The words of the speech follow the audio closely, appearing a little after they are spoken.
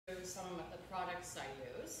some of the products I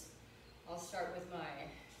use. I'll start with my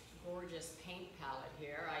gorgeous paint palette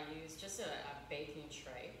here. I use just a baking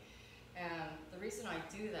tray. And the reason I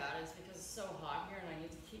do that is because it's so hot here and I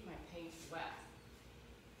need to keep my paint wet.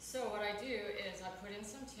 So what I do is I put in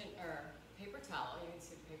some paper towel. You can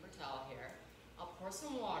see the paper towel here. I'll pour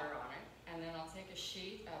some water on it, and then I'll take a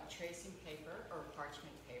sheet of tracing paper or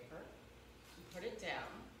parchment paper and put it down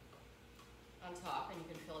on top, and you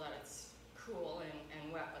can feel that it's cool and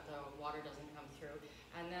wet, but the water doesn't come through.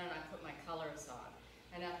 And then I put my colors on.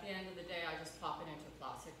 And at the end of the day, I just pop it into a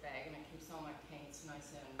plastic bag, and it keeps all my paints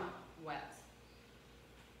nice and wet.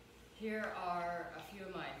 Here are a few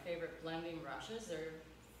of my favorite blending brushes. They're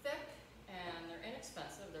thick and they're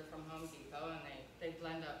inexpensive. They're from Home Depot, and they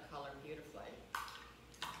blend out color beautifully.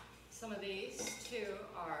 Some of these too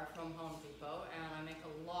are from Home Depot, and I make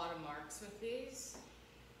a lot of marks with these.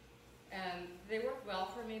 And they work well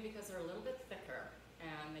for me because they're a little bit thicker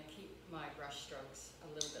and they keep my brush strokes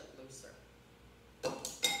a little bit looser.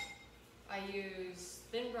 I use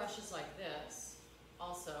thin brushes like this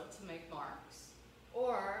also to make marks,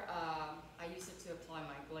 or I use it to apply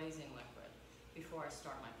my glazing liquid before I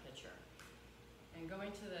start my picture. And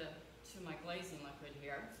going to my glazing liquid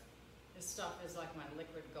here, this stuff is like my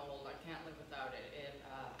liquid gold. I can't live without it. It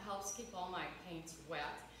helps keep all my paints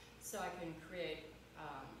wet so I can create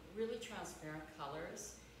really transparent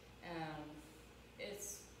colors, and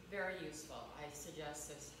it's very useful. I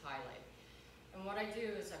suggest this highly. And what I do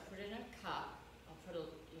is I put it in a cup. I'll put a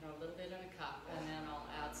little bit in a cup, and then I'll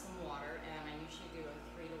add some water, and I usually do a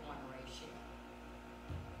 3-to-1 ratio.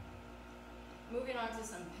 Moving on to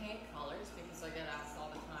some paint colors, because I get asked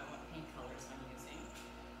all the time what paint colors I'm using.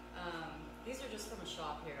 These are just from a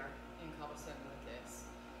shop here in Cobblestone Lucas,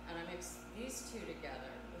 and I mix these two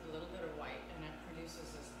together with a little bit of white, and it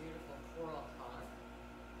produces this beautiful coral color.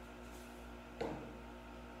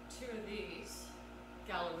 Two of these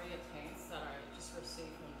Galleria paints that I just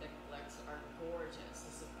received from Dick Blix are gorgeous.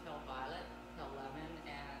 This is Pale Violet, Pale Lemon,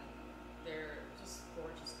 and they're just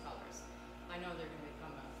gorgeous colors. I know they're going to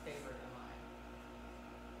become a favorite of mine.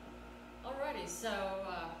 Alrighty, so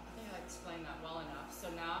I think I explained that well enough. So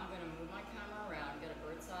now I'm going to move my camera around, get a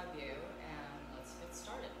bird's eye view, and let's get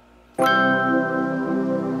started.